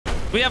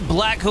We have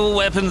black hole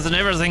weapons and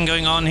everything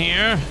going on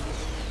here.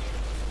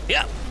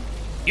 Yeah.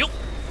 Yup.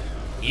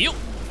 Yup.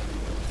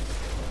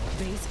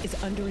 Base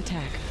is under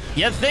attack.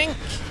 You think?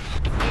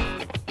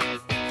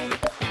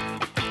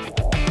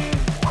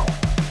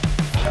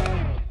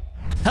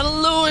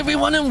 Hello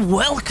everyone and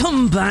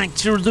welcome back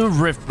to the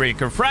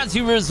Riftbreaker. Frazzz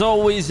here as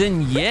always,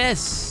 and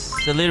yes,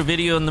 a little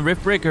video on the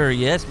Riftbreaker.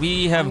 Yes,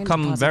 we have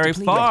come very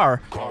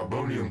far.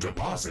 Carbonium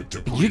deposit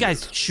depleted. You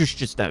guys shush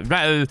just now.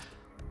 Right,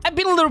 I've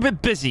been a little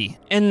bit busy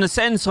in the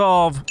sense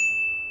of,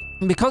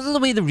 because of the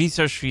way the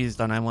research tree is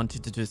done, I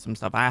wanted to do some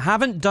stuff. I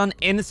haven't done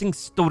anything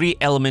story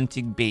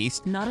elementing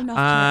based. Not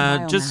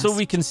enough just so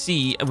we can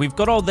see. We've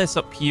got all this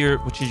up here,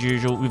 which is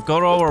usual. We've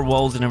got all our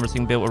walls and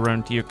everything built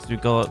around here because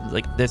we've got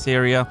like this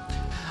area.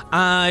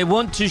 I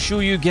want to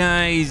show you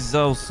guys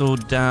also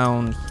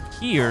down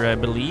here, I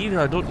believe.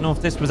 I don't know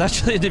if this was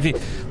actually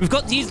we've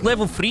got these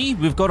level 3.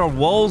 We've got our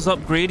walls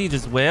upgraded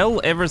as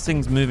well.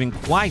 Everything's moving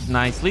quite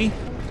nicely.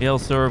 We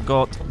also have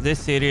got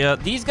this area.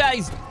 These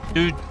guys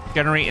do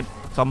generate at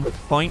some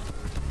point.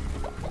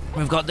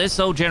 We've got this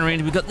all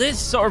generated. We've got this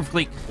sort of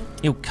like,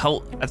 you know,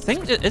 cult. I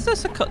think, is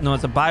this a cut? No,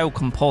 it's a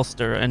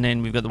biocomposter. And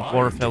then we've got the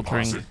water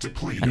filtering.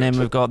 And then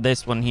we've got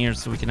this one here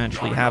so we can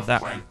actually have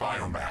that.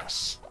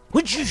 Biomass.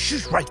 Would you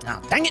shush right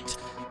now? Dang it!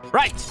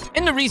 Right,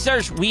 in the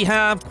research, we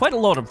have quite a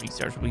lot of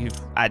research we've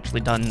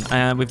actually done.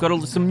 We've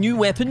got some new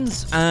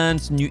weapons and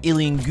some new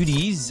alien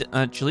goodies,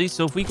 actually.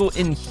 So if we go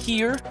in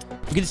here,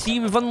 you can see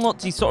we've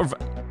unlocked the sort of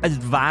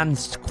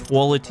advanced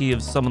quality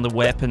of some of the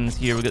weapons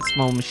here. We've got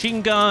small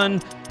machine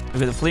gun, we've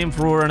got the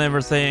flamethrower and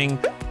everything,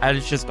 and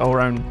it's just all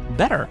around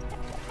better.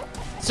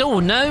 So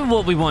now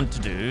what we want to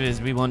do is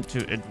we want to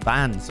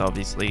advance,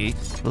 obviously,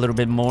 a little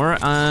bit more.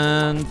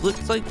 And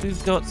looks like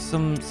we've got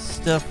some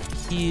stuff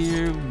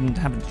here. We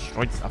haven't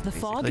destroyed stuff, The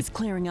fog is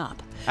clearing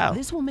up. Oh.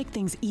 This will make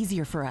things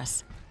easier for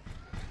us.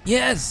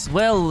 Yes,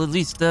 well, at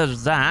least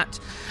there's that.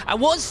 I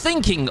was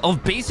thinking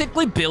of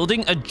basically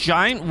building a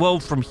giant wall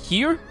from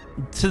here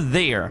to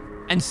there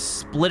and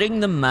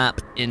splitting the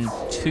map in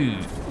two.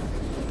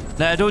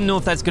 Now, I don't know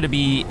if that's going to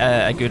be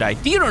a good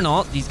idea or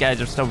not. These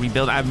guys are still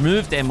rebuilding. I've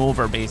moved them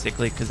over,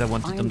 basically, because I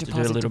wanted them to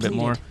do a little bit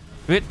more.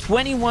 We're at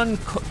 21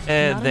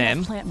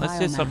 them. Let's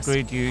just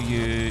upgrade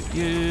you.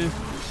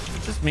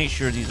 Just make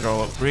sure these are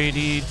all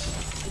upgraded.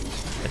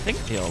 I think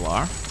they all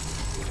are.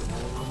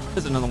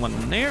 There's another one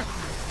in there.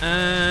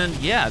 And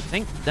yeah, I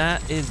think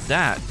that is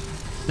that.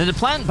 Now, the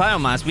plant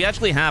biomass, we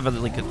actually have,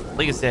 like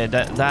I said,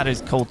 that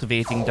is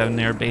cultivating down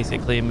there,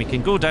 basically. And we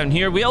can go down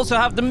here. We also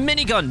have the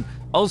minigun.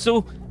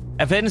 Also,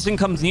 if anything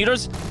comes near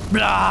us,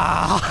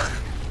 blah!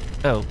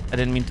 Oh, I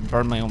didn't mean to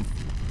burn my own.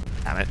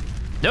 Damn it.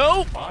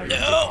 No!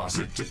 No!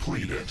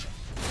 Depleted.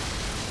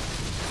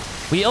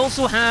 We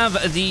also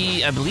have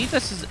the, I believe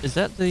this is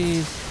that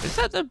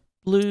the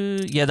blue?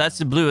 Yeah, that's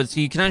the blue. So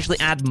you can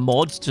actually add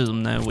mods to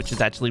them now, which is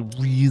actually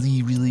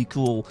really, really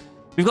cool.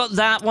 We've got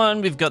that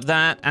one, we've got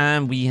that,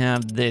 and we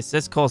have this.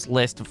 This costs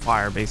less to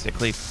fire,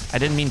 basically. I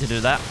didn't mean to do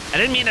that. I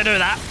didn't mean to do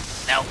that.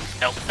 No.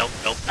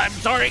 I'm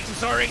sorry.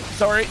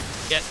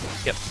 Yep.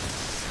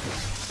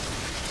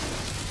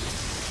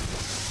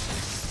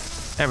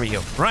 There we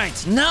go.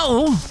 Right,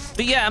 no.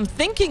 But yeah, I'm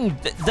thinking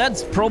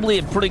that's probably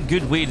a pretty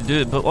good way to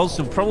do it, but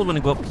also probably want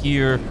to go up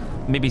here,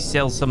 maybe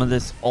sell some of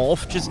this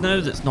off just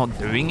now that's not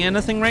doing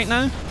anything right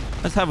now.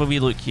 Let's have a wee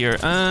look here.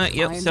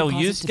 Yep, sell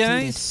used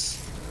guys.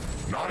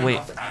 Wait.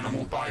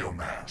 Animal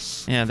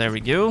biomass. Yeah, there we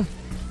go.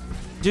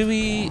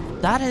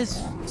 That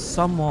is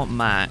somewhat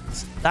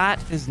maxed. That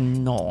is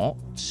not,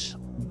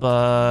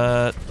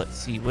 but let's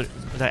see.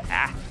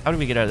 How do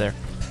we get out of there?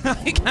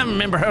 I can't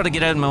remember how to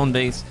get out of my own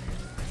base.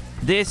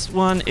 This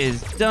one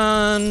is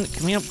done.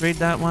 Can we upgrade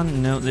that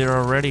one? No, they're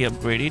already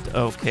upgraded.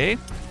 Okay.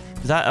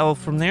 Is that all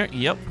from there?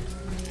 Yep.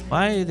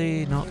 Why are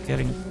they not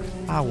getting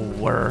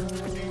power?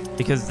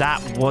 Because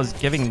that was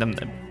giving them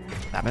the...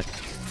 Damn it.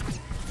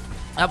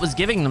 That was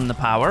giving them the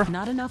power.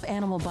 Not enough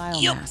animal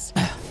biomass.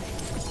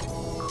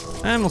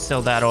 Yep. And we'll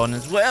sell that on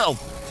as well.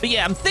 But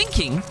yeah, I'm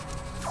thinking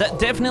that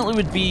definitely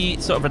would be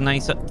sort of a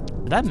nice...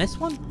 Did I miss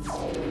one?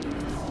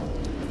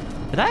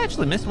 Did I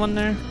actually miss one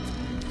there?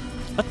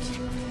 What?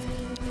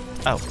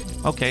 Oh,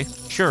 okay,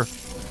 sure.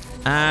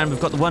 And we've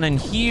got the one in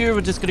here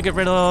we're just going to get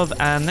rid of.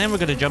 And then we're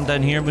going to jump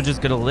down here. We're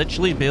just going to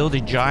literally build a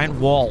giant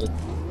wall.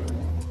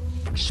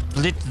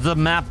 Split the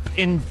map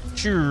in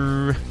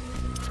two.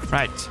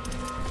 Right.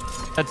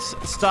 Let's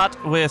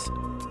start with...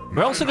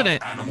 We're also going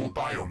to... Animal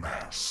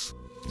biomass.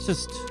 Let's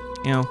just,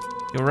 you know,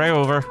 go right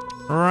over.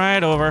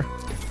 Right over.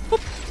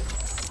 Whoop.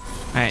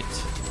 Right.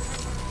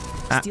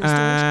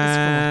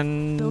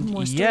 And Build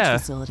more storage yeah.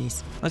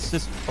 facilities. Let's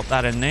just put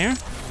that in there.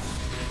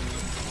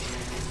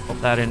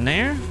 Put that in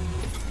there.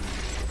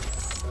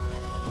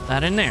 Put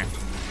that in there.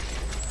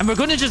 And we're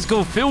going to just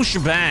go full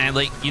shebang,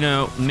 like, you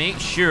know, make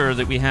sure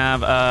that we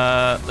have,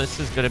 this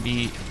is going to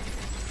be...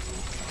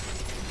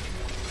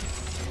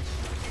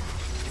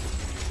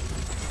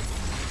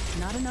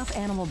 Not enough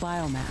animal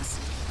biomass.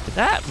 Did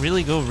that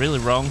really go really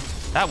wrong?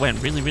 That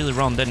went really, really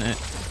wrong, didn't it?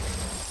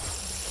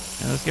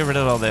 Now let's get rid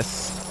of all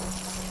this.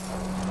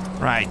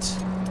 Right.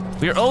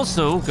 We're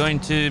also going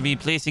to be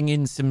placing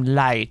in some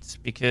light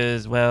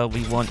because, well,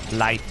 we want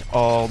light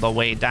all the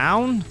way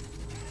down.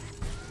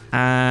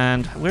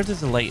 And where does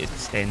the light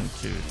extend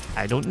to?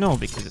 I don't know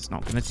because it's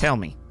not going to tell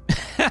me.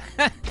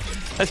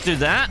 Let's do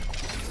that.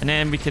 And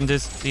then we can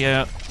just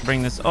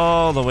bring this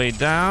all the way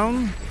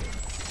down.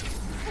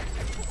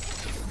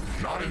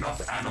 Not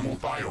enough animal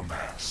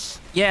biomass.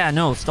 Yeah,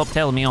 no, stop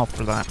telling me off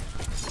for that.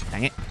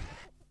 Dang it.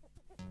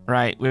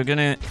 Right, we're going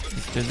to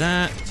just do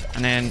that.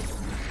 And then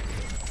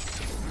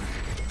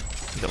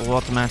it will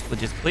automatically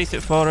just place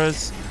it for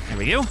us. There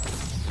we go.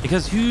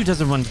 Because who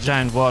doesn't want a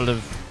giant wall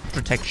of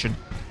protection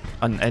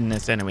in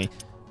this anyway?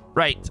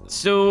 Right,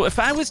 so if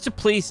I was to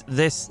place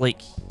this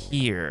like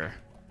here,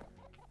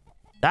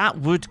 that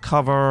would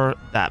cover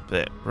that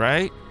bit,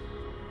 right?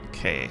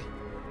 Okay.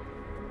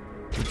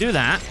 We'll do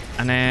that,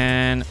 and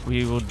then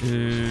we will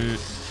do...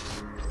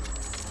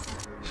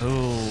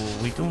 Oh,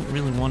 we don't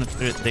really want to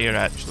put it there,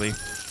 actually.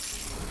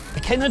 I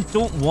kind of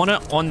don't want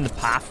it on the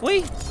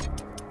pathway.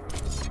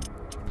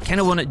 Kind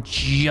of want it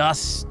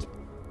just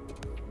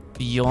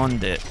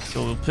beyond it.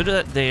 So we'll put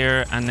it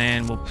there, and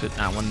then we'll put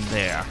that one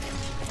there.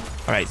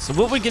 All right, so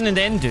what we're going to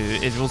then do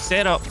is we'll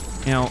set up,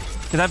 you know,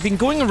 because I've been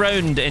going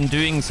around and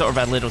doing sort of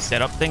a little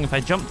setup thing. If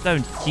I jump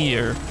down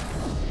here,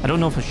 I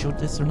don't know if I showed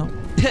this or not.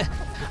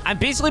 I've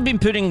basically been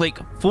putting like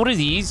 4 of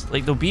these.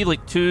 Like there'll be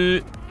like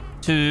two,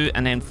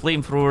 and then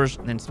flamethrowers,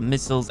 and then some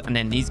missiles, and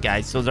then these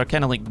guys. So they're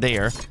kind of like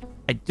there.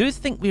 I do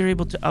think we're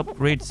able to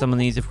upgrade some of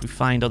these if we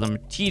find other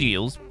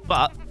materials,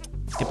 but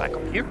let's get back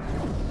up here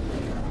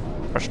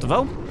first of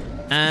all.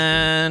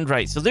 And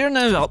right, so they're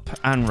now up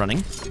and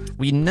running.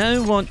 We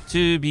now want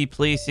to be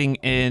placing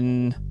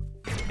in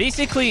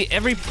basically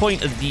every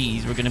point of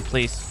these. We're going to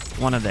place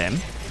one of them.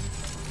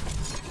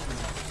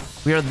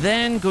 We are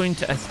then going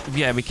to,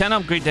 yeah, we can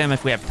upgrade them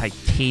if we have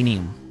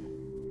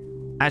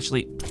titanium.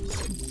 Actually,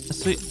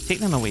 let's take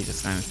them away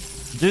just now.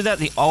 Do that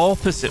the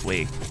opposite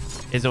way.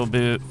 Is it'll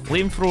be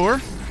flamethrower.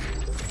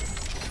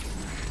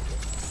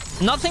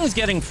 Nothing's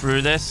getting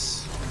through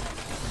this.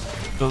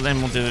 So then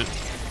we'll do...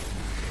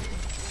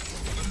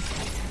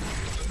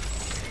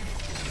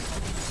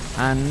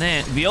 And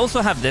then we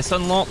also have this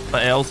unlocked,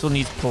 but it also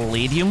needs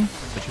palladium,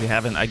 which we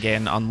haven't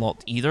again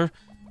unlocked either.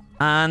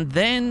 And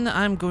then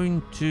I'm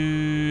going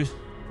to...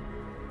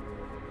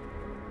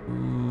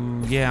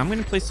 Ooh, yeah, I'm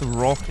going to place some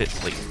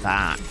rockets like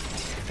that,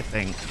 I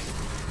think.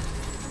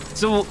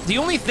 So the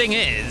only thing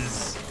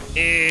is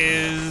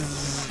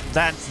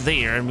that's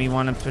there, and we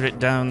want to put it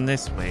down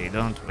this way,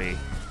 don't we?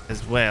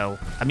 As well.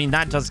 I mean,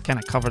 that does kind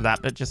of cover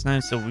that bit just now,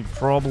 so we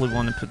probably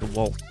want to put the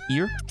wall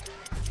here,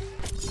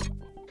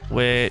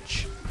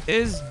 which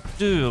is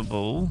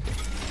doable,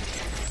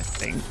 I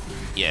think.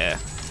 Yeah.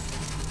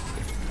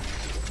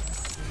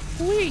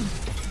 Whee!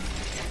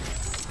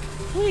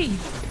 Whee!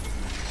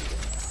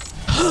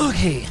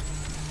 Okay.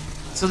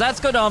 So that's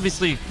going to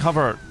obviously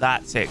cover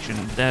that section.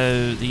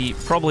 Now, the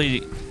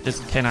probably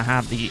just kind of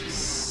have the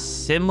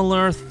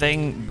similar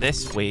thing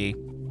this way,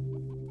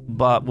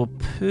 but we'll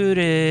put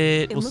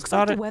it... It looks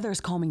like the weather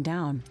is calming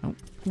down. Oh.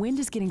 Wind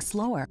is getting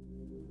slower.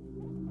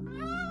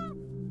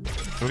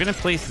 We're going to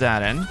place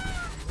that in.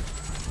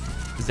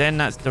 Then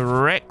that's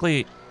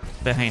directly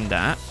behind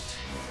that.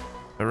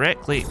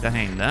 Directly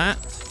behind that.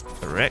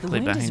 Directly the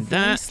wind behind is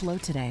very that. slow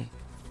today.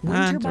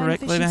 And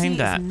directly behind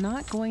that. Is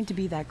not going to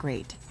be that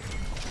great.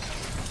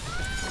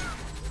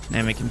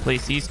 Then we can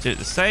place these two at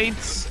the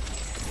sides.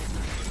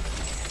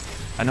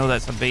 I know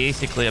that's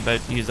basically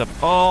about to use up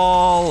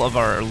all of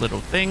our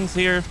little things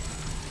here.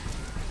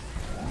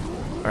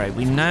 Alright,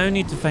 we now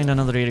need to find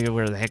another area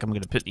where the heck I'm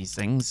going to put these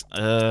things.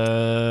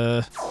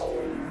 Because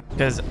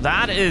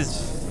that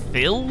is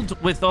filled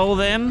with all of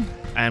them,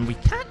 and we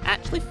can't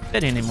actually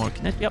fit anymore.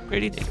 Can this be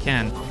upgraded? It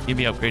can. You'll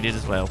be upgraded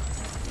as well.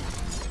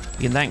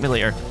 You can thank me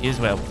later. You as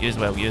well. You as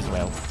well. You as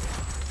well.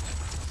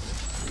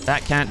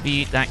 That can't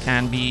be. That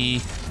can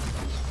be.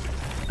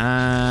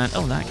 And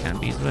oh, that can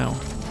be as well.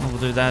 We'll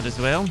do that as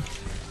well.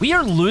 We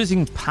are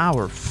losing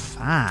power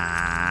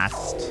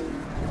fast.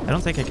 I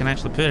don't think I can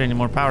actually put any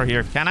more power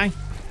here, can I?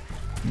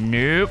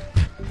 Nope.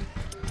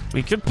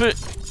 We could put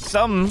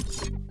some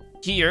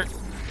here.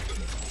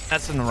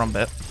 That's in the wrong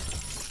bit.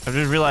 I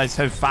just realized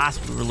how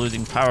fast we were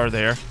losing power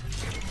there.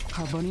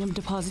 Carbonium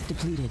deposit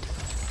depleted.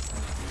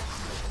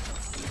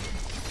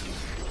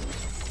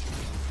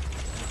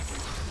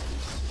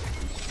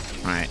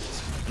 Right.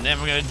 And then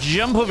we're going to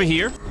jump over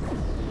here.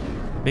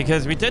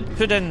 Because we did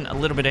put in a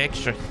little bit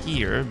extra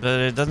here, but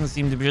it doesn't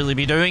seem to really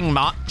be doing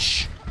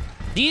much.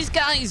 These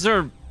guys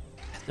are...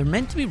 They're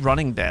meant to be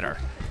running better,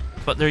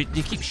 but they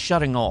keep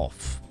shutting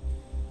off.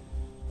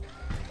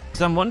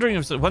 So I'm wondering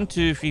if... So 1,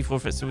 2, 3, 4,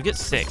 5... So we get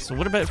 6. So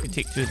what about if we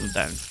take 2 of them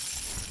down?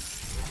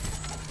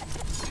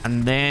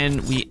 And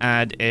then we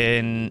add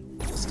in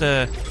just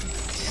a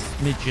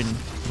smidgen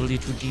of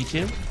little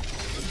detail.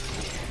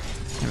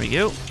 There we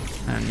go.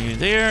 And you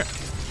there.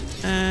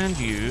 And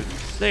you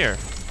there.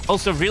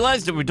 Also,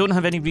 realized that we don't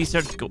have any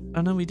research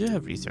Oh, no, we do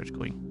have research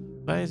going.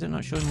 Why is it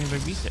not showing me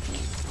about research?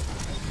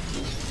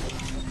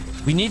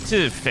 We need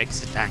to fix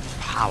the tank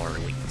power,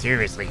 like,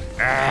 seriously.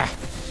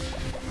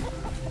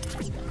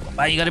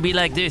 Why you gotta be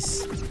like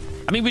this?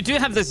 I mean, we do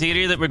have this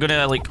area that we're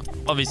gonna, like,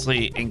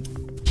 obviously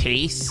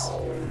encase.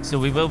 So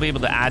we will be able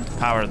to add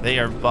power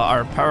there, but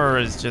our power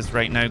is just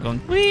right now going,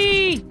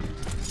 whee!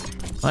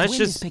 Let's Wind is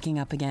just... picking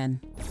up again.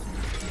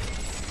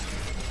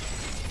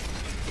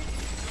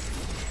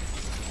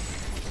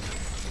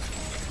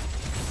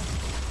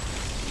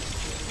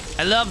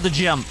 I love the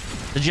jump.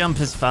 The jump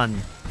is fun.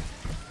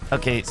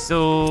 Okay,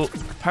 so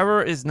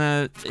power is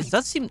now... It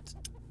does seem...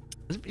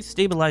 Does it be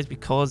stabilized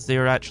because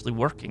they're actually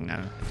working now?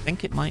 I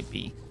think it might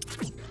be.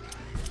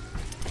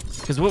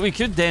 Because what we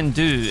could then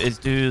do is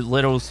do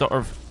little sort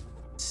of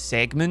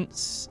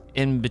segments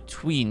in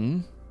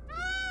between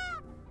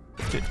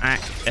to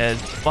act as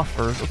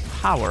buffers of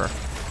power.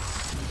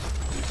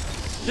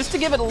 Just to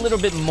give it a little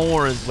bit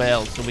more as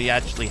well, so we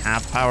actually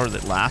have power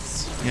that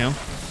lasts, you know?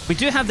 We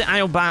do have the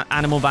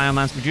animal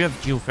biomass. We do have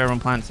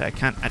geothermal plants that I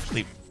can't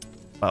actually...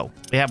 Well,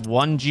 we have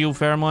one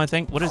geothermal, I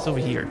think. What is over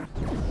here?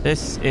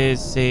 This is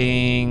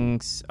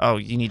saying... Oh,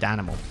 you need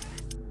animal.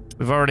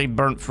 We've already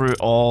burnt through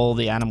all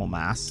the animal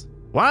mass.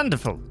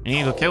 Wonderful. You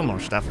need to go kill more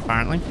stuff,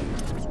 apparently.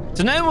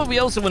 So now what we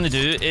also want to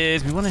do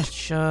is we want to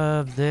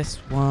shove this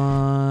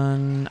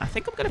one... I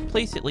think I'm going to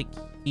place it, like,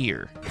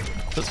 here.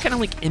 So it's kind of,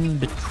 like, in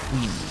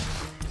between.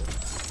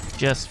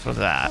 Just for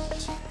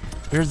that.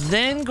 We're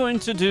then going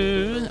to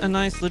do a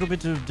nice little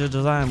bit of the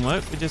design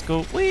work. We just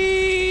go,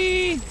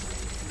 whee!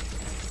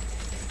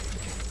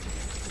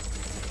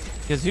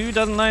 Because who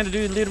doesn't like to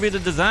do a little bit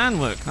of design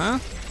work, huh?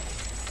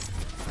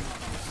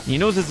 You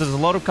notice there's a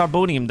lot of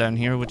carbonium down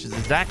here, which is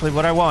exactly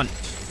what I want.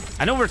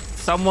 I know we're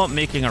somewhat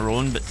making our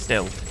own, but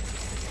still.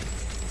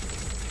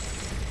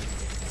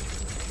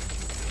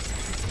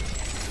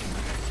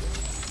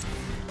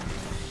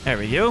 There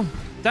we go.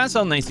 That's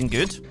all nice and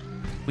good.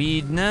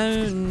 We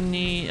now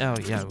need... Oh,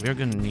 yeah, we're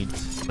going to need,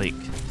 like,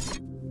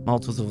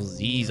 multiples of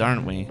these,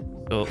 aren't we?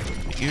 So,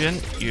 you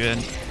in,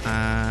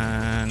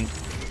 and...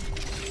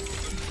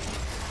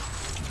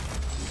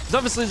 Because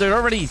obviously they're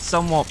already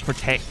somewhat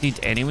protected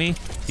anyway.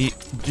 We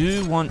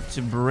do want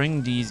to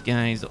bring these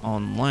guys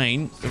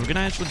online. So we're going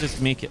to actually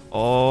just make it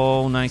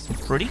all nice and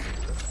pretty.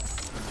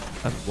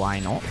 But why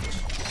not?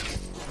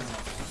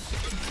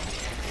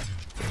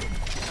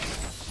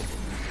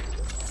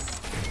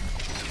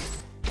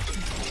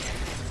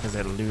 Because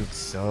it looks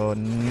so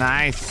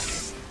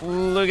nice.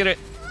 Look at it.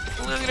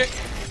 Look at it.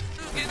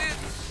 Look at it.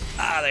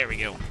 Ah, there we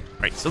go.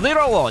 Right, so they're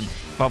all on,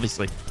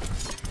 obviously.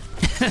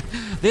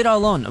 They're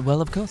all on.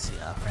 Well, of course,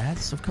 yeah,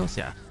 Frazzz. Of course,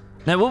 yeah.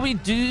 Now, what we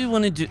do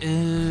want to do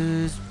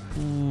is...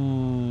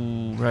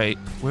 Ooh, right.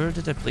 Where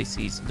did I place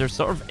these? They're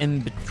sort of in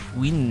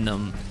between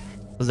them.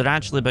 Because they're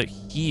actually about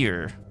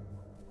here.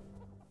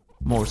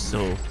 More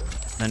so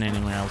than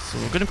anywhere else. So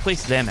we're going to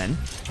place them in.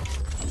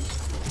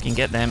 We can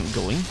get them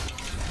going.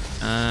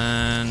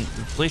 And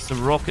we'll place the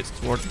rockets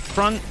towards the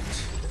front.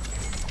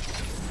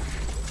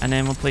 And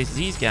then we'll place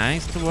these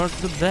guys towards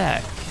the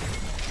back.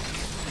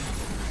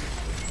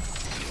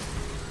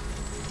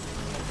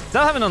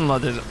 Still haven't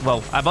unlocked it.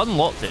 Well, I've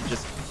unlocked it.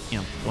 Just, you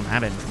know, don't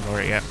have anything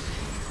for it yet.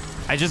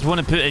 I just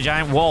want to put a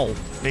giant wall.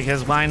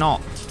 Because why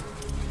not?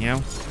 You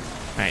know?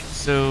 Right,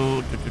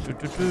 so...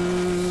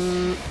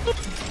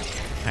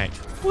 Right.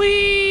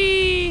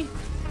 Whee!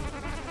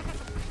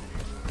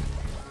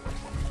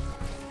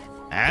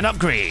 And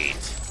upgrade.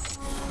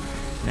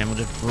 And then we'll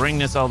just bring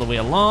this all the way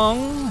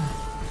along.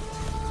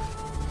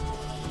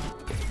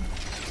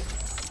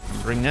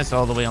 Bring this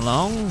all the way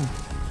along.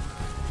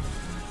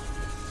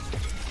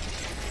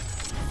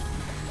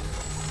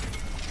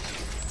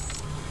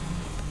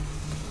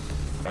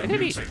 A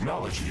new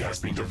technology has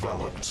been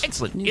developed.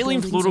 Excellent. New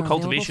Alien buildings floral are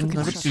cultivation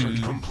available number for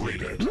 2.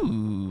 Completed.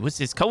 Ooh, what's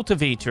this?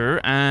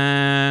 Cultivator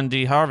and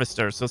the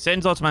harvester. So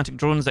sends automatic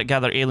drones that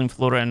gather alien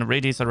flora in a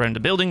radius around the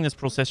building. This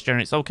process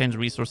generates all kinds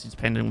of resources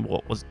depending on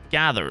what was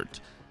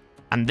gathered.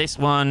 And this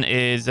one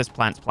is this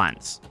plants.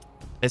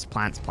 This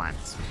plants.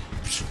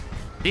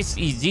 This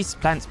is this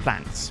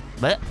plants.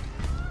 But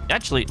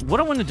actually, what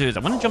I want to do is I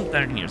want to jump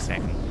down here a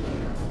second.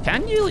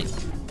 Can you like...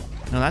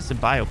 No, that's the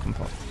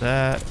biocompost.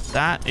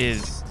 That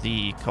is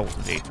the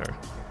cultivator.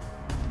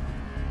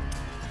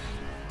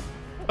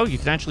 Oh, you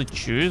can actually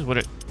choose what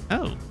it...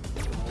 Oh,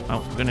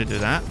 we're going to do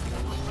that.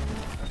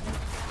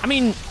 I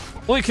mean,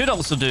 what we could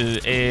also do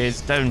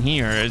is down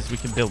here is we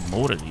can build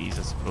more of these,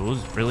 I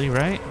suppose. Really,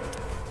 right?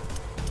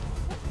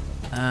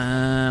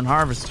 And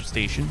harvester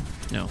station.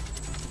 No.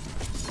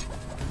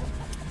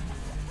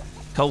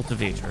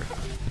 Cultivator.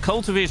 The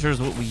cultivator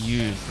is what we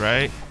use,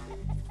 right?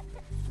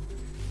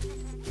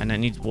 And it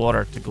needs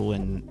water to go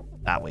in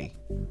that way.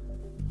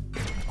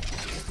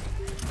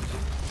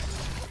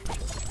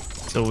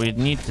 So we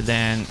need to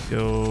then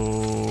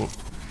go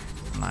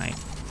like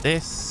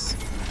this,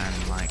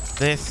 and like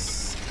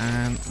this,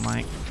 and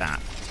like that.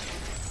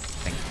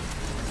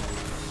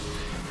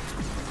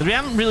 But we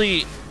haven't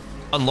really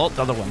unlocked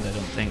other ones, I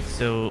don't think.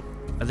 So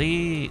are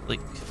they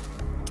like...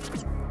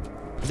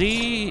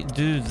 They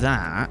do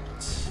that.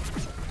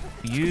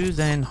 You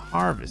then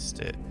harvest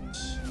it.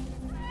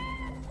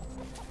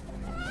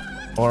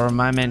 Or am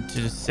I meant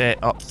to set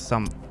up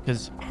some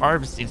Because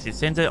harvesting, it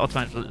sends out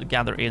automatically to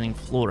gather alien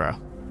flora.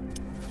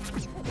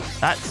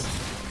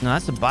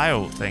 That's a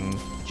bio thing,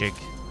 Jig.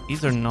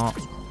 These are not,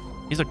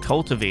 these are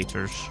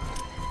cultivators.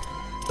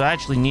 So I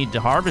actually need the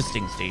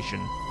harvesting station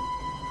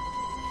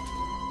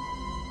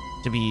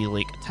to be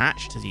like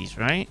attached to these,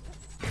 right?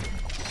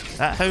 Is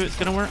that how it's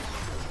gonna work?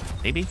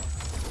 Maybe.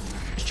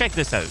 Let's check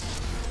this out.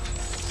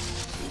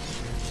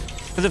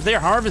 Because if they're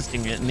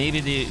harvesting it, maybe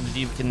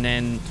you can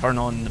then turn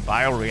on the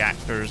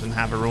bioreactors and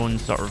have our own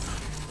sort of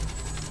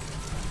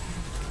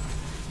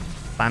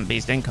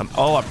plant-based income.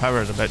 All our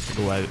power is about to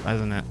go out,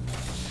 isn't it?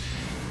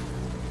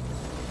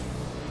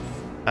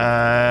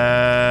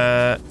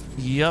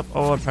 Yep,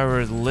 all our power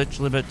is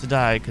literally about to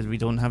die because we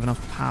don't have enough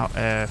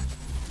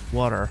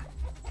water.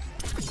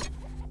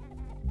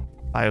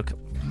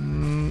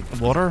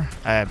 Water?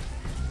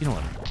 You know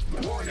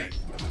what? Warning.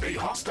 A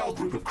hostile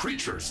group of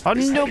creatures. Oh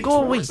is no, heading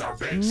go away. towards our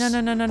base. No.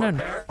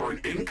 Prepare for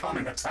an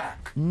incoming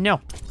attack. No.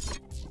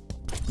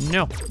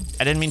 I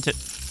didn't mean to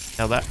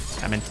tell that.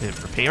 I meant to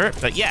repair it.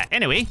 But yeah,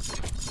 anyway.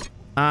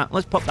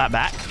 Let's pop that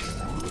back.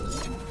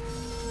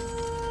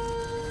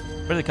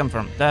 Where do they come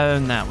from?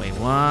 Down that way.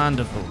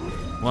 Wonderful.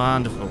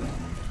 Wonderful.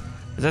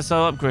 Is this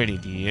all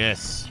upgraded?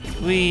 Yes.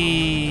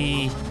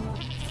 Whee!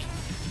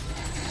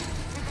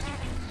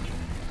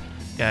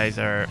 Guys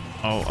are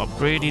all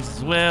upgraded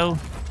as well.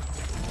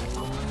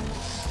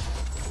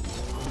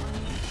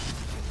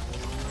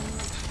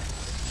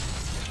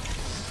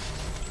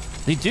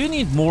 They do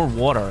need more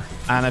water,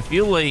 and I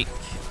feel like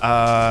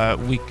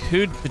we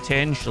could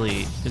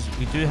potentially, because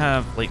we do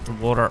have like the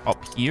water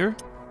up here,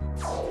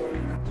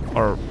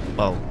 or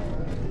well,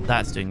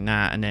 that's doing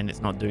that, and then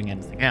it's not doing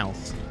anything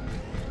else.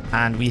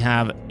 And we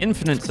have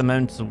infinite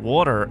amounts of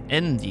water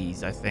in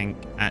these, I think,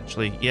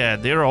 actually. Yeah,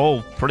 they're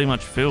all pretty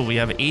much full. We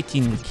have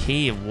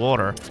 18k of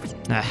water.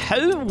 Now,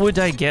 how would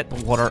I get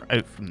the water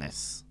out from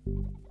this?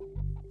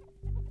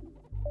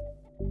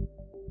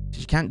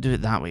 You can't do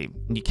it that way.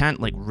 You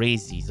can't, like,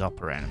 raise these up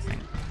or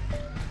anything.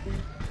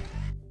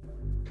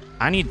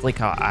 I need, like,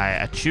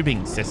 a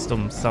tubing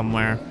system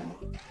somewhere.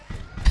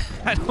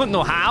 I don't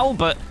know how,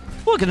 but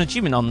look, an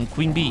achievement on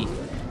Queen Bee.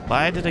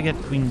 Why did I get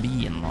Queen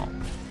Bee unlocked?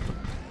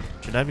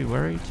 Should I be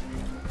worried?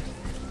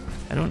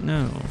 I don't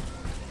know.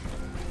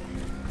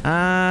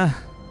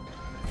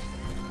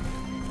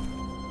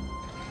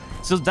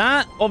 So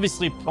that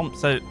obviously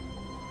pumps out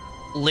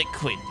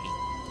liquid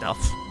stuff.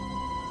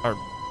 Or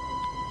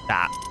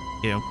that,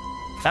 you know.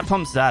 That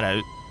pumps that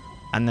out.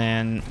 And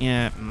then,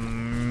 yeah, how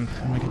am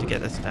I going to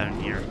get this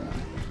down here?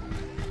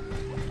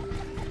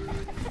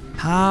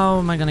 How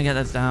am I going to get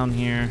this down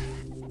here?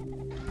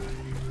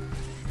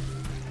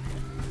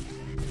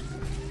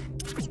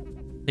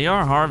 They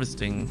are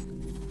harvesting.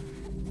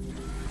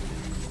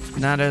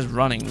 That is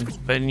running,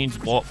 but it needs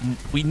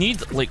we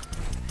need like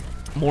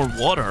more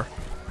water.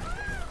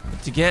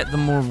 To get the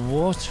more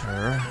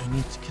water, I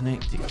need to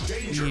connect it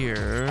Danger.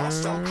 here.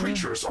 Hostile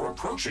creatures are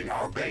approaching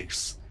our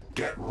base.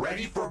 Get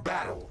ready for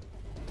battle.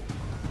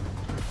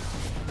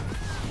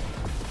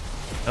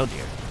 Oh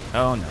dear.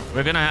 Oh no.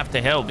 We're gonna have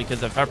to help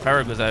because if our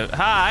power goes out.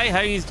 Hi,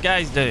 how you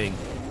guys doing?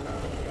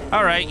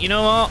 All right, you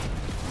know what?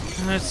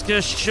 Let's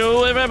just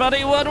show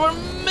everybody what we're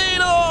made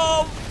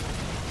of!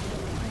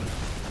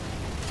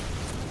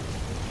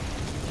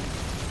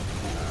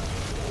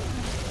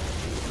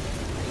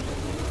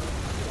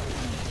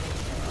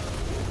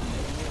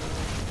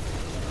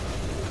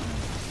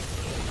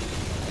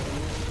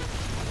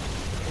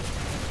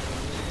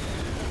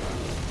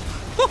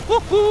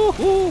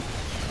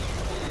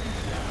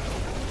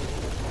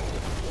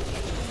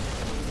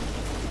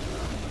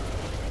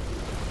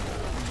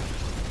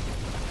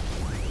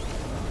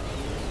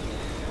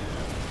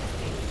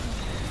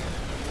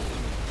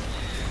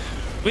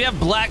 We have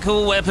black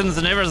hole weapons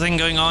and everything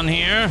going on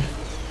here.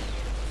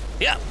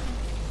 Yeah.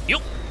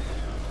 Yup.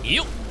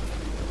 Yup.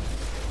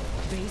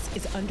 Base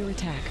is under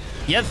attack.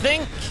 You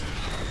think?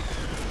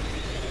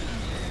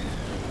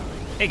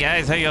 Hey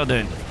guys, how y'all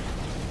doing?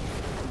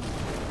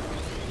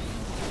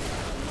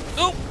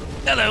 Oh,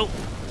 hello.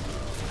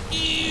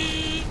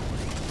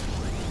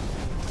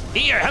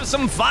 Here, have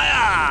some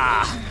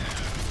fire.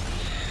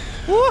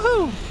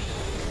 Woohoo.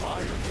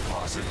 Fire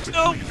deposit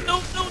No, depleted.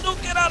 no,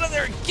 get out of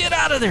there. Get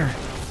out of there.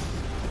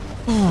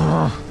 This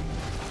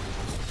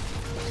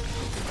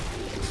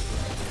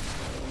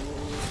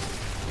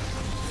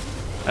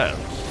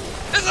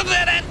is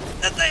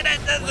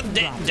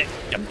it.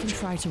 We can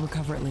try to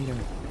recover it later.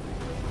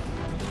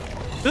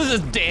 This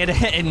is dead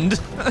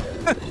end.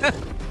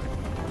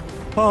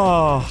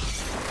 Oh.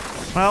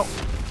 Well.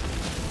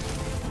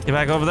 Get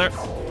back over there.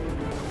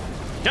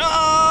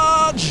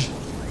 Dodge!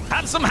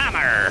 Have some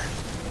hammer.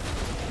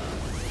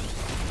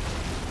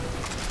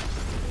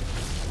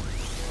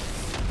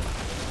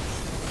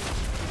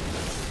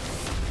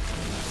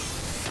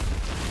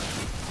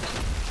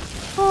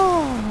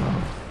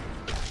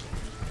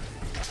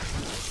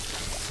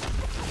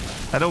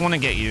 I don't want to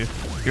get you.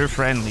 You're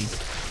friendly.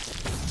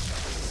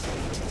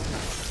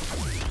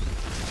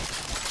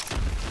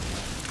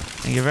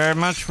 Thank you very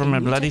much for my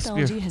bloody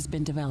spear. Technology has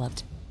been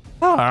developed.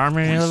 Oh,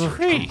 armory level Research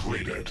 3.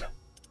 completed.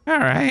 All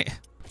right.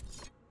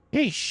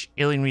 Yeesh.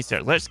 Alien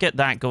research. Let's get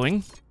that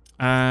going.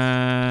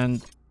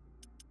 And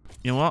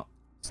you know what?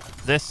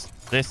 This.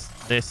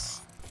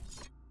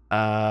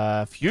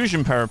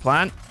 Fusion power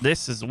plant.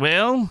 This as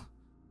well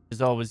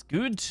is always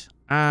good.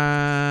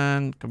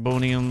 And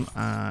carbonium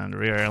and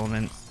rare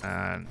elements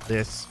and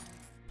this.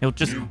 It'll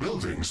just. New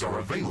buildings are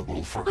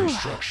available for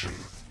construction.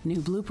 New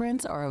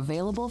blueprints are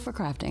available for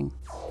crafting.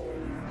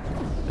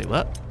 Wait,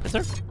 what? Is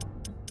there?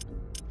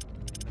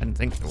 I didn't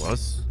think there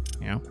was.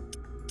 You know.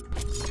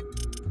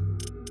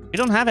 We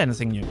don't have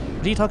anything new.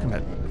 What are you talking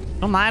about?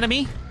 Don't lie to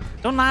me.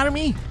 Don't lie to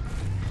me.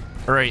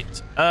 All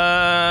right.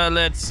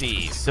 Let's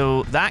see.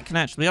 So that can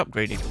actually be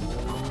upgraded.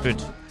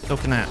 Good. So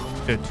can that.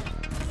 Good.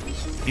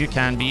 You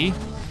can be.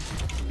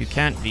 You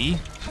can't be.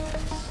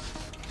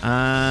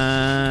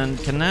 And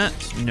can that?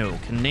 No.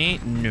 Can they?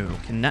 No.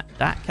 Can that?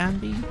 That can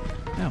be?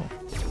 No.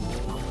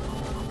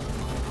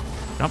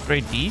 Can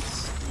upgrade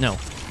these? No.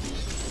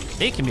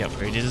 They can be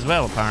upgraded as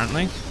well,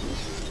 apparently.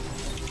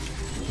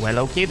 Well,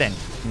 okay then.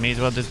 May as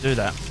well just do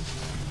that.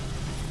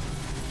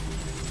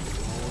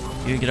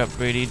 You get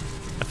upgraded.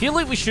 I feel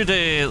like we should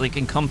like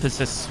encompass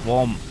this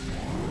swamp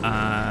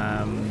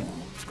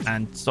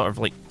and sort of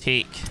like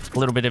take a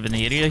little bit of an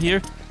area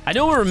here. I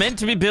know we're meant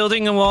to be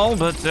building a wall,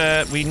 but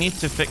we need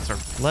to fix our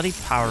bloody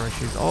power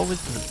issues.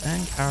 Always for the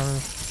dang power.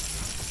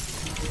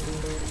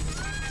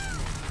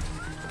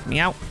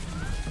 Meow.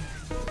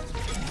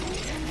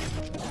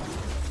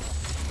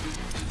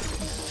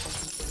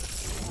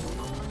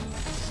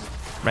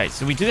 Right,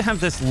 so we do have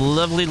this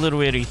lovely little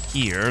area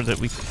here that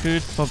we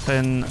could pop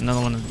in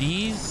another one of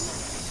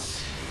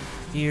these.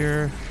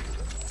 Here.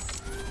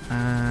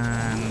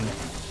 And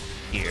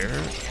here.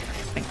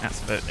 I think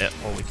that's about it,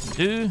 all we can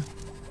do.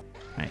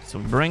 Right, so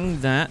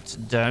bring that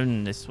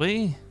down this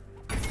way.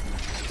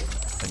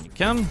 Down you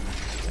come.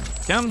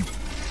 Down you come.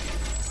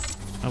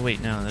 Oh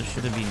wait, no, there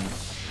should have been...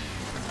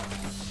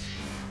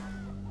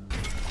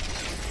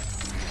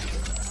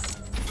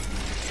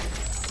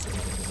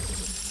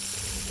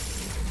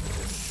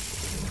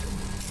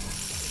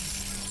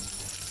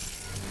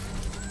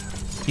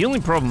 The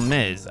only problem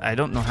is, I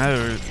don't know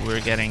how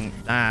we're getting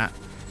that.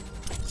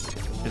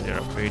 They're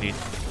upgraded.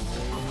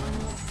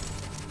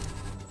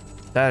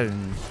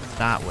 Down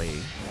that way.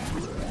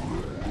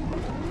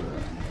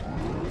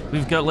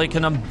 We've got like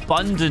an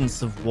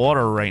abundance of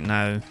water right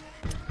now.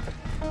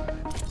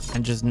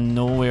 And just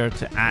nowhere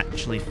to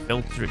actually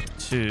filter it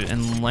to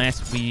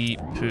unless we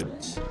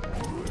put...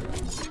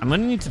 I'm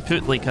gonna need to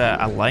put like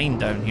a line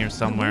down here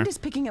somewhere. The wind is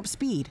picking up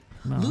speed.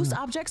 Loose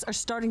objects are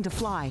starting to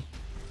fly.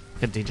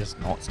 Could they just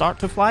not start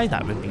to fly?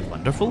 That would be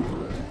wonderful.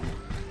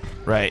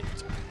 Right.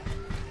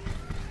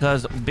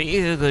 Because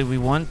basically we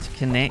want to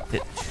connect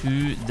it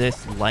to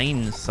this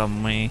line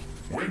some way.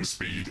 Wind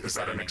speed is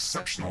at an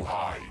exceptional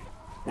high.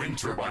 Wind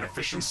turbine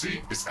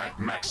efficiency is at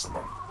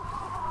maximum.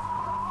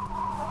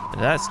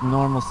 That's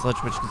normal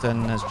sludge which goes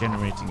in as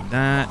generating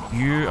that.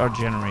 You are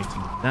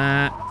generating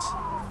that.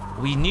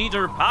 We need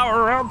our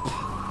power up.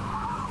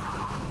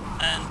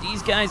 And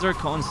these guys are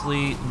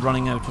constantly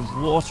running out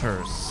of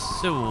water.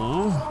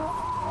 So...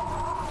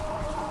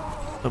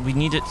 But we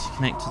need it to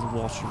connect to the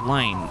water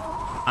line.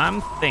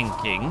 I'm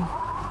thinking...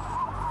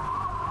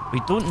 We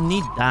don't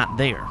need that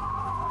there.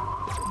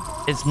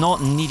 It's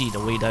not needed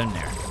away down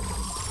there.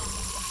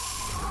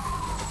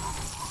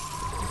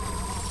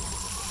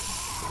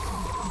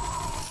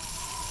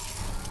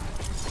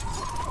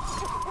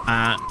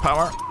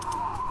 Power.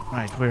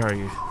 Right, where are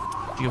you?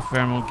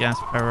 Geothermal, gas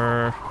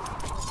power.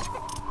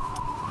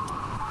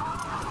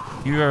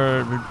 You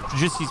are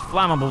reduces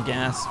flammable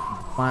gas,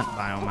 plant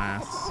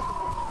biomass.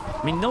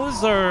 I mean,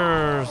 those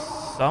are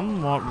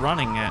somewhat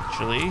running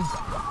actually.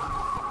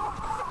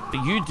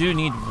 But you do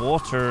need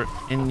water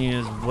in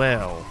you as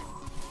well.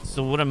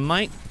 So what I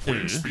might do...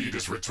 Wind speed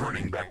is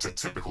returning back to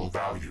typical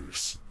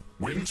values.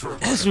 Wind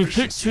turbine is we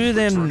put two of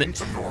them...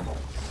 to normal.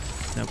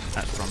 Nope,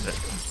 that's wrong bit.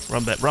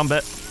 Wrong bit, wrong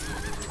bit.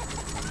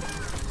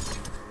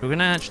 We're going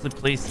to actually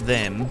place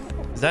them.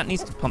 Because that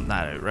needs to pump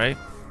that out, right?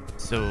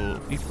 So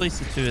if we place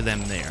the two of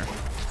them there.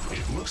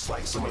 It looks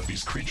like some of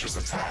these creatures'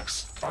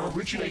 attacks are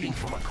originating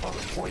from a common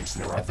point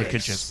near our If they could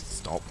base. just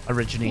stop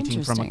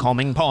originating from a Interesting.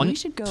 calming pond. We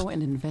should go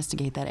and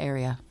investigate that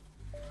area.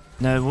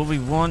 Now, what we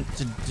want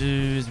to do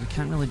is we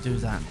can't really do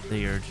that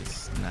there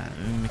just now.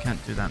 We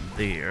can't do that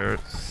there.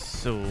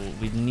 So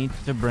we need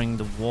to bring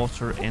the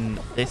water in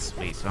this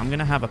way. So I'm going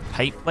to have a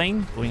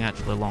pipeline going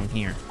actually along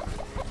here.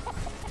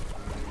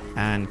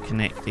 And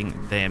connecting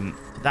them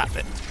to that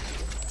bit.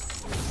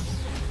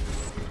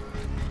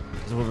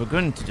 So what we're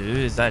going to do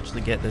is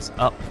actually get this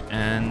up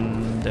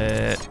and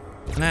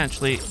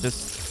actually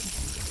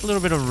just a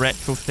little bit of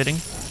retrofitting.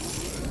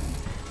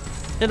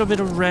 A little bit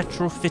of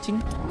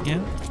retrofitting,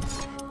 yeah.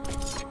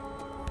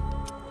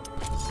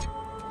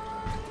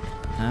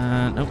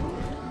 Nope.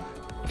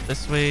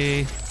 This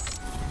way.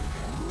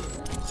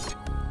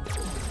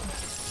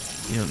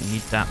 You don't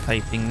need that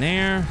piping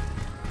there.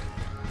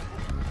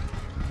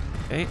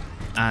 Okay.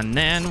 And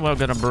then we're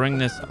gonna bring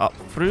this up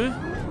through.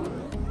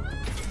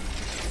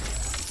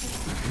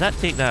 that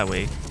take that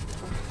way?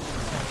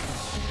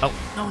 Oh,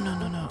 no, no,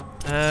 no, no.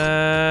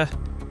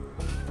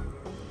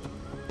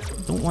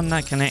 Don't want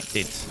that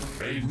connected.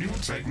 A new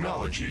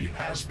technology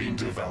has been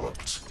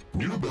developed.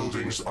 New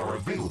buildings are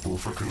available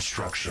for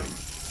construction.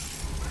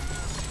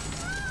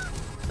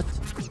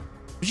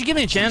 Would you give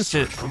me a chance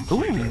to...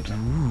 Completed.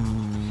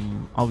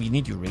 Ooh. Oh, you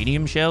need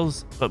uranium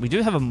shells? But we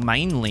do have a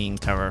mine laying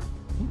tower.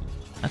 Ooh,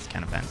 that's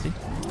kind of fancy.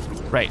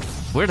 Right,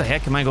 where the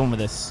heck am I going with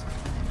this?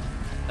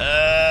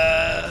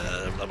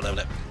 Blah, blah,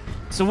 blah.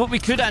 So what we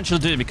could actually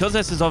do, because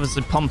this is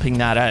obviously pumping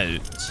that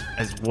out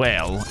as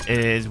well,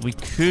 is we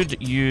could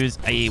use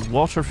a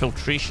water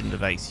filtration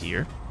device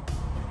here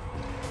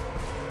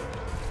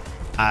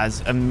as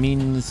a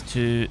means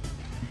to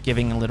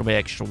giving a little bit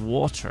extra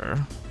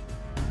water.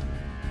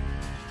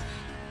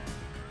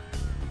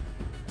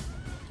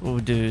 What we'll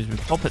do is we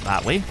pop it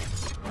that way,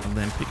 and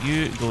then put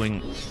you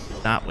going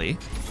that way.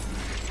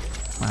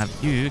 We'll have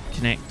you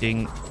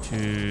connecting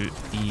to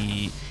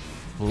the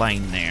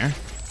line there.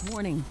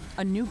 Warning,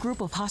 a new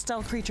group of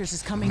hostile creatures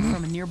is coming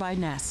from a nearby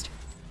nest.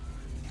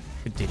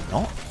 Could they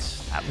not?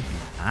 That would be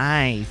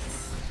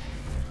nice.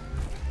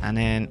 And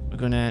then we're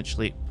going to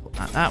actually put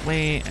that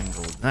way and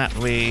go that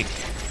way.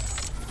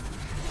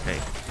 Okay.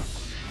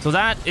 So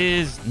that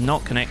is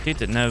not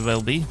connected. It now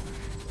will be.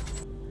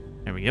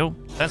 There we go.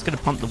 That's going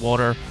to pump the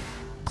water.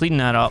 Clean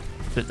that up.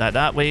 Put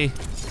that way.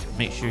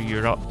 Make sure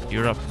you're up.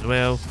 You're up as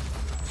well.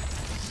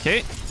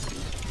 Okay.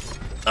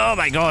 Oh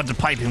my god, the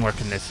piping work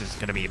in this is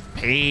going to be a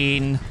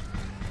pain.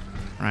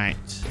 Right.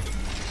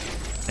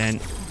 Then...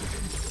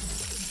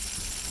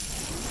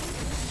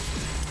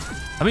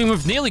 I mean,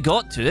 we've nearly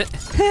got to it.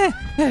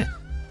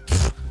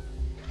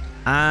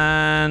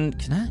 And...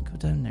 Can I go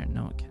down there?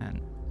 No, it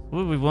can't.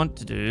 What we want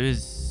to do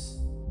is...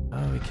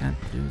 Oh, we can't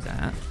do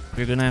that.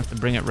 We're going to have to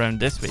bring it round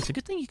this way. It's a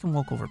good thing you can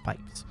walk over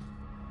pipes.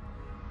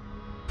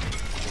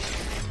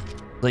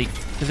 Like,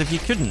 because if you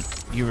couldn't,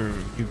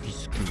 you'd be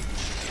screwed.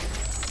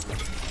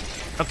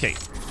 Okay.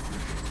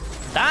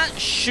 That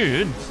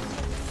should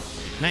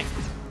connect.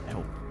 I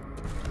hope.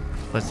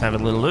 Let's have a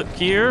little look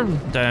here.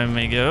 Down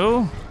we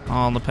go.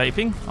 All the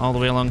piping, all the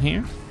way along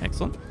here.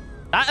 Excellent.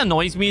 That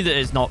annoys me that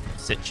it's not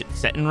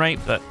sitting right,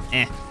 but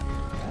eh.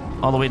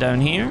 All the way down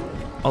here.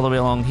 All the way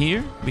along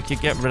here. We could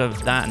get rid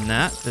of that and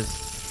that, because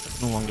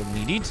it's no longer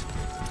needed.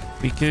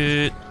 We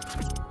could...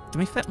 Can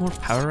we fit more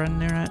power in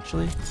there,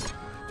 actually?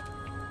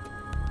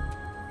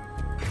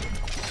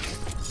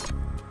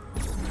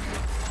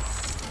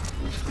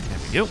 There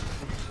we go.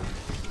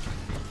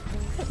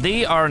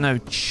 They are now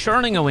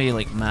churning away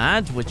like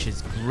mad, which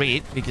is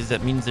great, because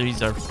that means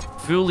these are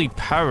fully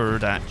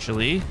powered,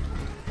 actually. You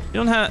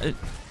don't have...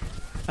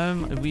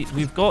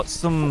 we've got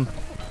some...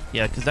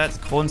 Yeah, because that's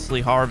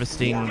constantly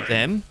harvesting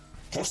them.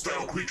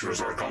 Hostile creatures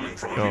are coming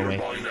from Go a away.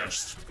 nearby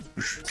nest.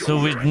 So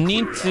we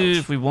need to,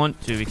 if we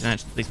want to, we can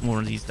actually place more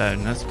of these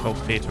down. That's a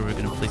cultivator. We're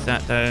going to place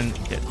that down.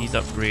 Get these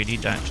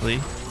upgraded, actually.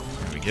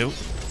 There we go.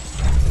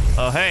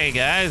 Oh, hey,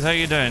 guys. How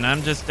you doing?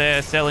 I'm just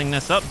selling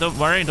this up. Don't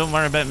worry. Don't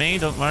worry about me.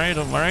 Don't worry.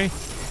 Don't worry.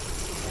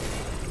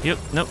 Yep.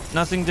 Nope.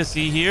 Nothing to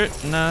see here.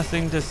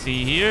 Nothing to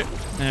see here.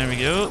 There we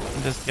go.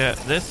 Just get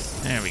this.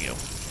 There we go.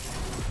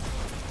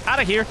 Out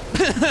of here.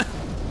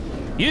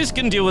 You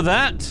can deal with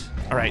that.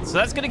 All right. So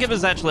that's going to give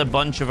us actually a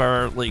bunch of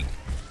our, like,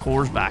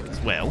 cores back as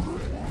well.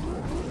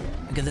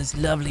 Look at this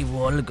lovely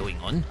wall going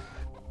on.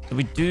 So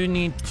we do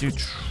need to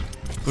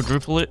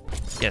quadruple it.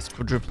 Yes,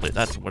 quadruple it.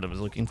 That's what I was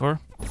looking for.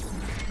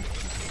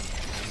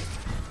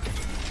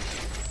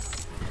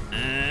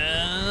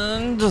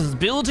 And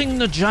building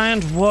the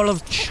giant wall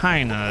of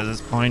China at this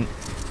point.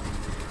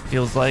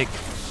 Feels like.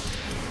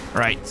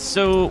 Right,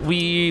 so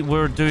we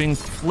were doing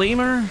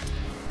flamer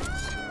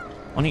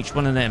on each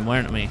one of them,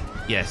 weren't we?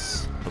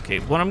 Yes. Okay,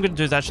 what I'm going to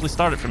do is actually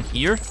start it from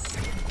here.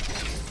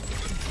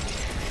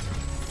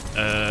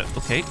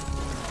 Okay.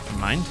 Never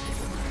mind.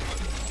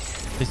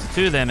 Place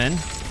two of them in.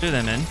 Two of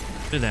them in.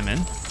 Two of them in.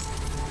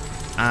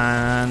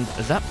 And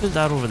has that put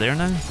that over there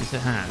now? Yes, it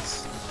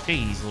has.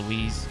 Jeez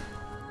Louise.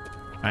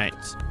 Right.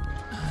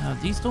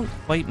 These don't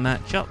quite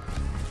match up.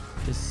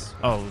 This...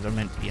 Oh, they're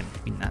meant to be in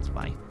between, that's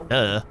why.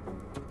 Duh.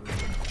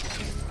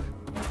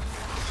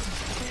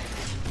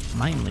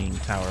 Mine laying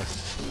tower.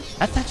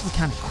 That's actually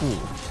kind of cool.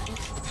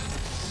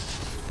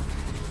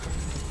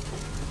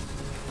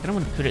 I don't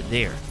want to put it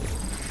there.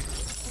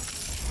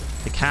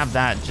 Like, have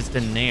that just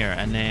in there,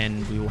 and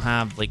then we will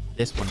have, like,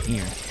 this one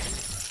here.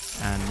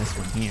 And this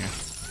one here.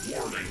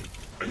 Warning.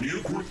 A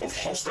new group of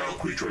hostile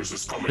creatures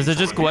is coming. Does it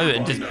just from go a out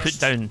and nearby just put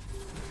nest. down...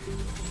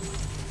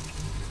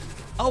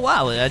 Oh,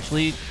 wow, it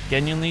actually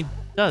genuinely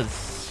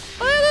does.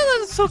 Oh,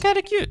 that's so kind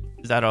of cute.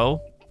 Is that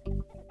all?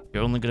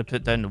 You're only going to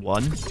put down the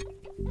one?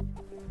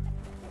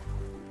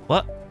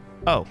 What?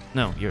 Oh,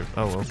 no, you're...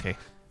 Oh, okay.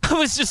 I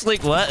was just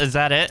like, what? Is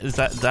that it? Is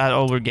that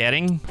all we're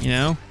getting? You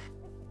know?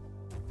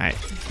 Alright,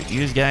 put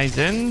you guys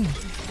in.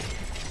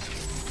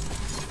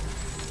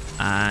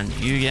 And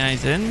you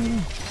guys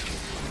in.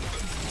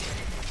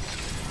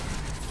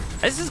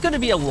 This is going to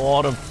be a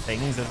lot of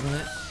things, isn't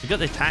it? We've got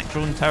the attack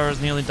drone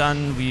towers nearly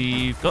done.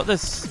 We've got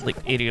this, like,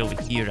 area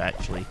over here,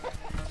 actually.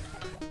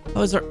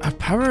 Oh, our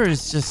power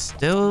is just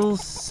still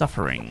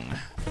suffering.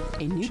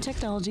 A new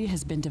technology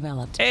has been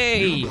developed.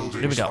 Hey!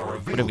 What do we got?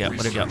 What do we got?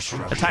 What do we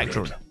got? Attack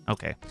drone.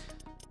 Okay.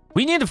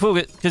 We need to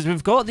focus, because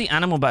we've got the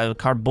animal bio,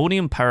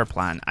 carbonium power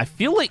plant. I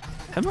feel like,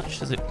 how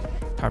much is it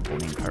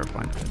carbonium power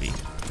plant going to be?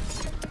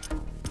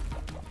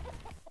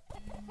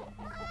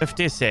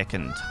 50 a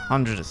second,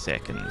 100 a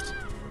second.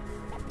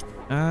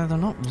 They're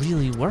not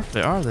really worth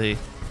it, are they?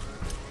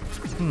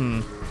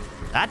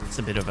 That's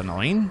a bit of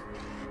annoying.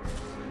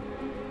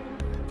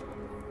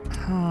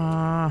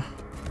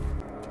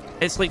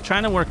 It's like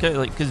trying to work out,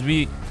 like, because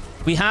we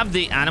have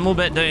the animal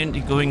bit down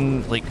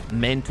going like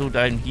mental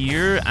down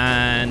here,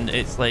 and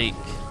it's like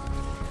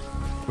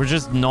we're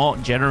just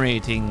not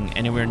generating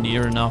anywhere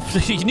near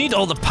enough. You need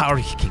all the power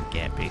you can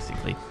get,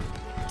 basically.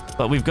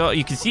 But we've got,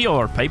 you can see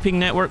our piping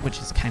network, which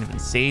is kind of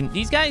insane.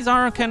 These guys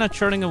are kind of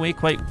churning away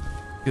quite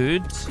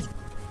good.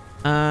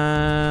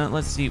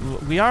 Let's see.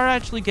 We are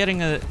actually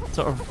getting a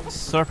sort of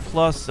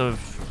surplus of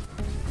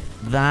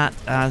that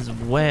as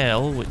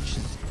well, which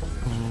is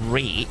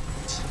great.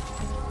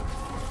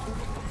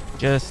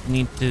 Just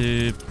need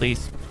to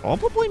place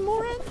probably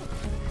more in.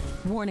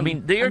 Warning, I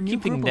mean, they are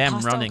keeping them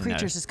running now.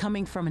 Creatures is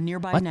coming from a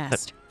nearby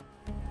nest.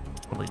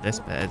 Probably this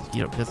bed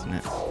here, isn't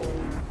it?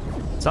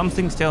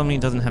 Something's telling me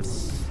it doesn't have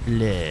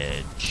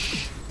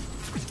sledge.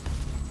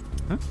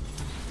 Huh?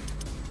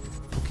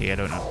 Okay, I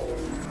don't know.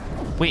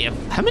 Wait,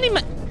 how many?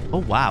 Oh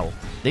wow,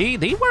 they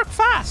work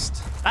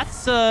fast.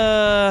 That's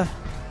a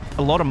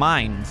lot of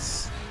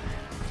mines.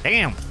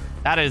 Damn,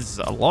 that is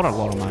a lot of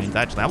mines.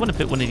 Actually, I want to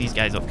put one of these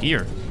guys up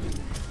here.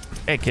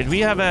 Hey, could we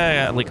have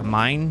a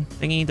mine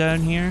thingy down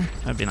here?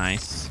 That'd be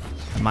nice.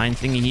 A mine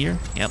thingy here.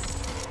 Yep.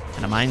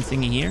 And a mine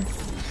thingy here.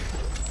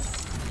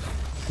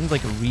 Seems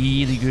like a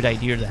really good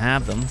idea to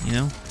have them, you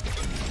know?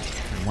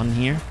 And one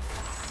here.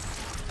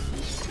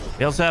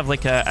 We also have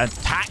like a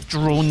attack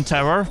drone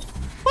tower.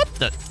 What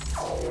the?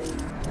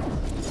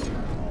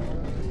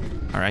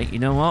 Alright, you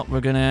know what?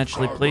 We're gonna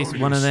actually place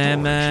one of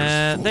them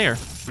there.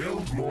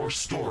 Build more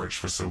storage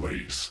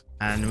facilities.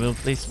 And we'll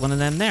place one of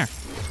them there.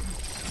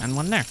 And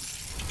one there.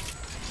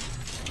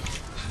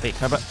 Wait,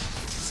 how about...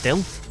 Still?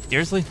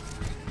 Seriously?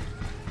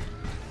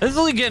 This is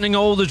like getting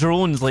all the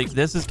drones. Like,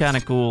 this is kind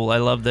of cool. I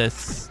love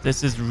this.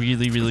 This is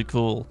really, really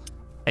cool.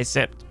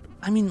 Except,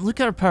 I mean, look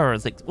at our power.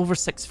 It's like over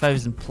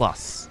 6,000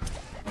 plus.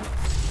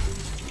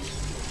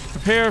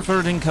 Prepare for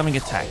an incoming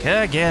attack.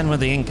 Again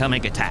with the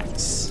incoming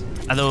attacks.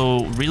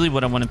 Although, really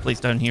what I want to place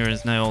down here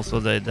is now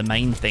also the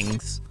mine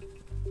things.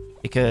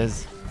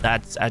 Because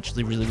that's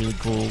actually really, really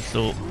cool.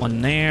 So,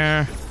 one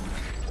there.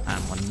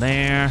 And one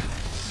there.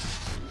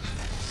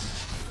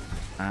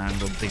 And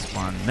we'll place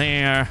one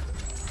there.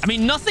 I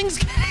mean, nothing's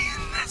getting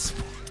in this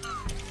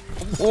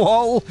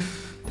wall.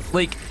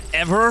 Like,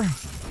 ever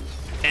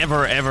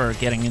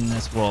getting in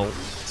this wall.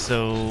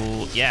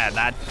 So, yeah,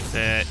 that.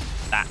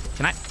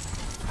 Can I?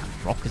 That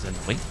rock is in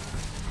the way.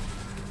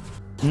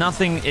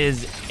 Nothing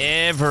is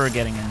ever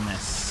getting in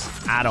this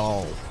at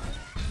all.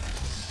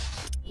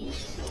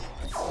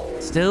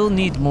 Still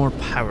need more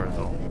power,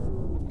 though.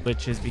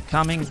 Which is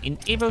becoming an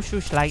ever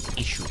so slight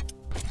issue.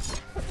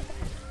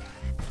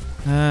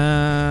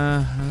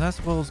 That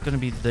wall's gonna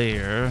be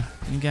there.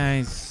 You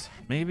guys,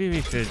 maybe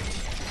we could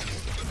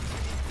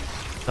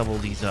double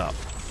these up.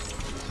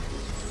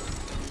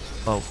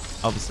 Well,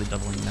 obviously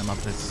doubling them up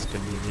is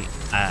gonna be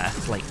a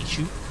slight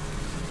issue.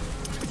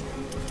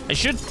 I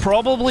should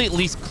probably at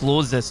least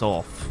close this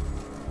off.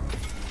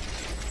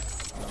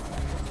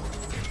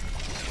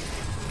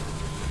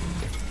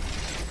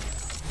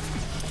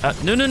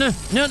 No,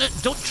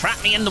 don't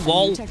trap me in the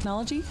wall. New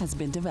technology has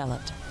been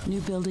developed.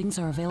 New buildings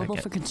are available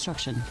for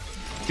construction.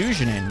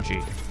 Fusion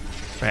energy.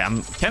 Right,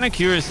 I'm kind of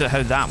curious at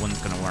how that one's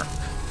going to work.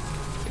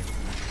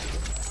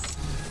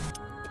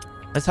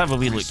 Let's have a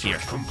wee look here.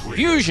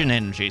 Fusion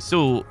energy.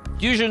 So,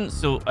 fusion,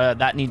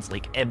 that needs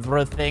like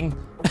everything.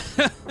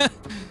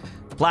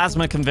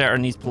 Plasma converter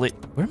needs Where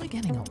am I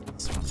getting all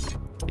these from?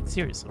 Like,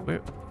 seriously, where?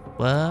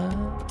 What?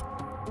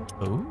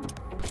 Oh.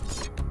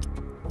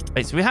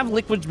 Right, so we have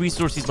liquid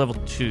resources level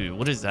 2.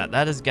 What is that?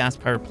 That is gas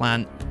power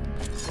plant.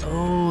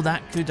 Oh,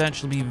 that could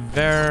actually be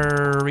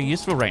very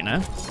useful right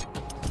now.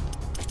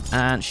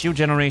 And shield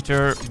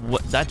generator.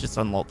 What? That just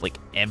unlocked like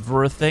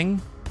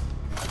everything.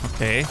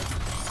 Okay.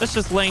 Let's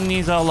just line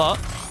these all up.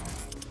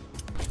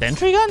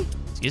 Sentry gun?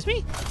 Excuse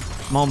me?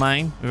 Small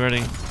mine. We've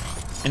already...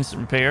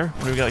 Instant repair.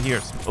 What do we got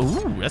here?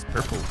 Oh, that's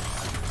purple.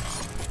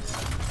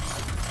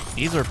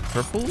 These are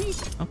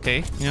purpley?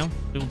 Okay, you know,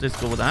 we'll just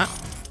go with that.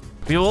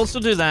 We'll also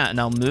do that, and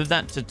I'll move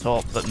that to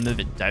top, but move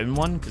it down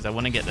one, because I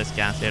want to get this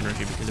gas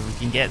energy, because if we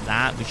can get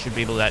that, we should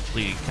be able to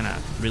actually kind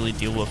of really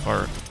deal with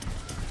our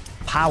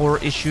power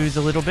issues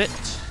a little bit.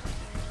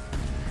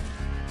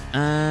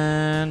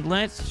 And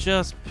let's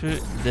just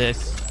put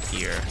this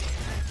here.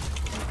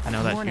 I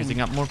know that's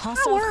using up more power.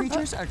 Hostile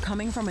creatures are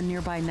coming from a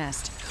nearby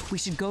nest. We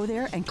should go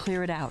there and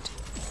clear it out.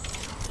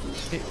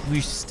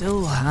 We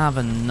still have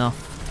enough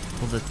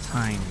for the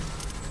time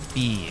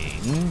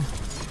being.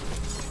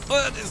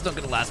 But it's not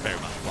going to last very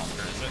much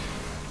longer, is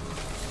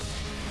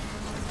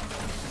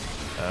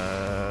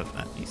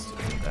That needs to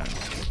go down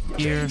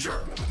here.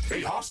 Danger!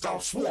 A hostile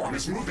swarm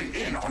is moving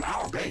in on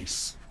our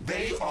base.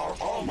 They are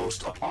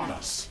almost upon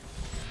us.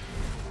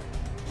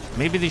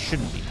 Maybe they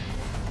shouldn't be.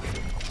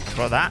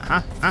 For that,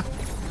 huh? Huh?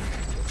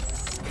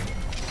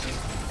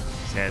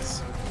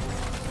 Says.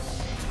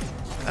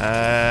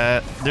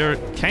 They're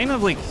kind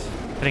of like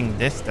putting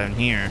this down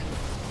here.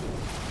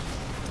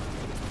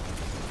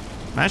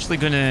 I'm actually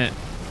gonna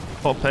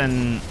pop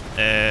in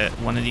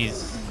one of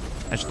these.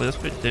 Actually, let's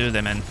put 2 of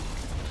them in. And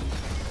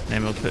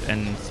then we'll put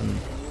in some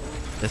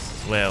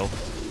this as well.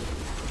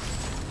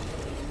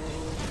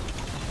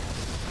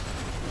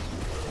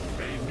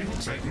 A new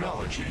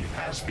technology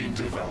has been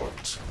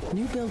developed.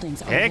 New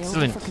buildings are Excellent.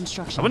 available for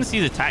construction. I want to see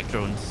the attack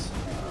drones.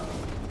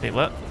 Wait,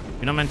 what?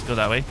 You're not meant to go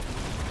that way.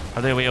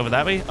 Are they way over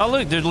that way? Oh,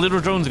 look, there's little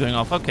drones going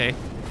off. Okay.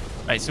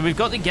 Right, so we've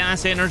got the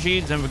gas energy.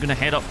 Then we're going to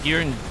head up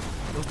here and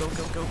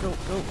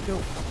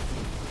go.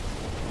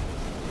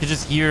 You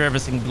just hear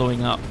everything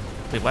blowing up.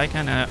 Wait, why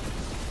can't I?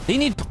 They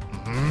need...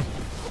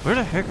 Where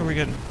the heck are we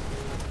getting?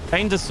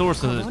 Find the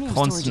source of the Colonial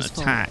constant storage is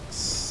full.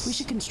 attacks. We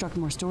should construct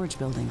more storage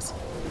buildings.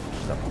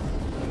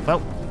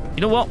 Well,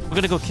 you know what? We're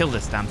going to go kill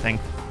this damn thing.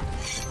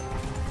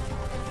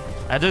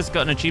 I just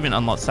got an achievement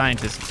unlocked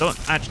scientist. Don't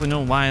actually know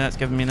why that's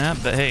giving me that,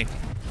 but hey.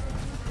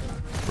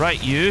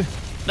 Right, you.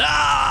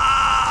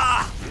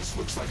 Ah! This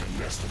looks like a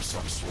nest of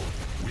some sort.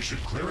 We should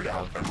clear it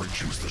out and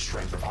reduce the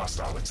strength of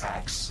hostile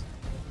attacks.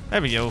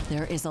 There we go.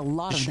 There is a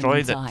lot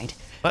Destroyed of them inside.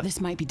 What?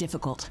 This might be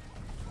difficult.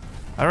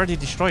 I already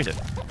destroyed it.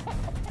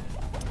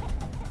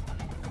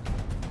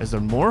 Is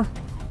there more?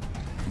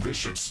 This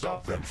should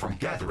stop them from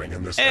gathering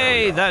in this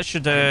Hey, area. that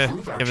should and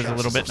improve our give us a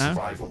little chances bit of now.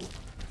 survival.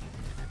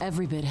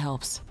 Every bit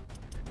helps.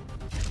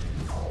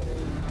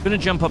 I'm gonna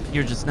jump up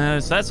here just now.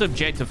 So that's the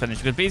objective finish.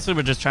 Because basically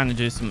we're just trying to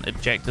do some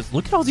objectives.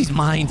 Look at all these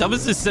mines. I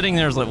was just sitting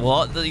there, I was like,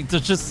 what?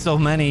 There's just so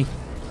many.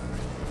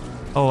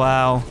 Oh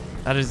wow,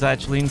 that is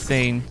actually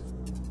insane.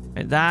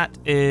 Right, that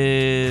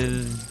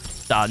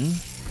is done.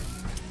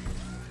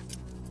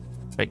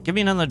 Right, give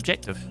me another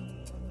objective.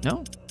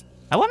 No,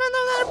 I want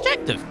another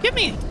objective. Give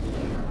me.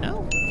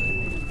 No.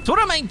 So what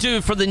I might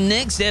do for the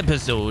next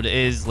episode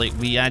is like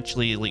we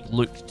actually like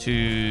look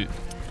to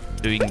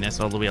doing this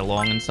all the way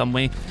along in some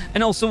way,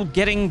 and also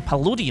getting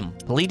palladium.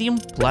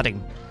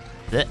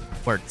 The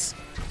words.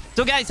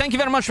 So guys, thank you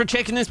very much for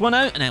checking this one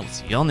out, and I will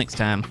see you all next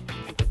time.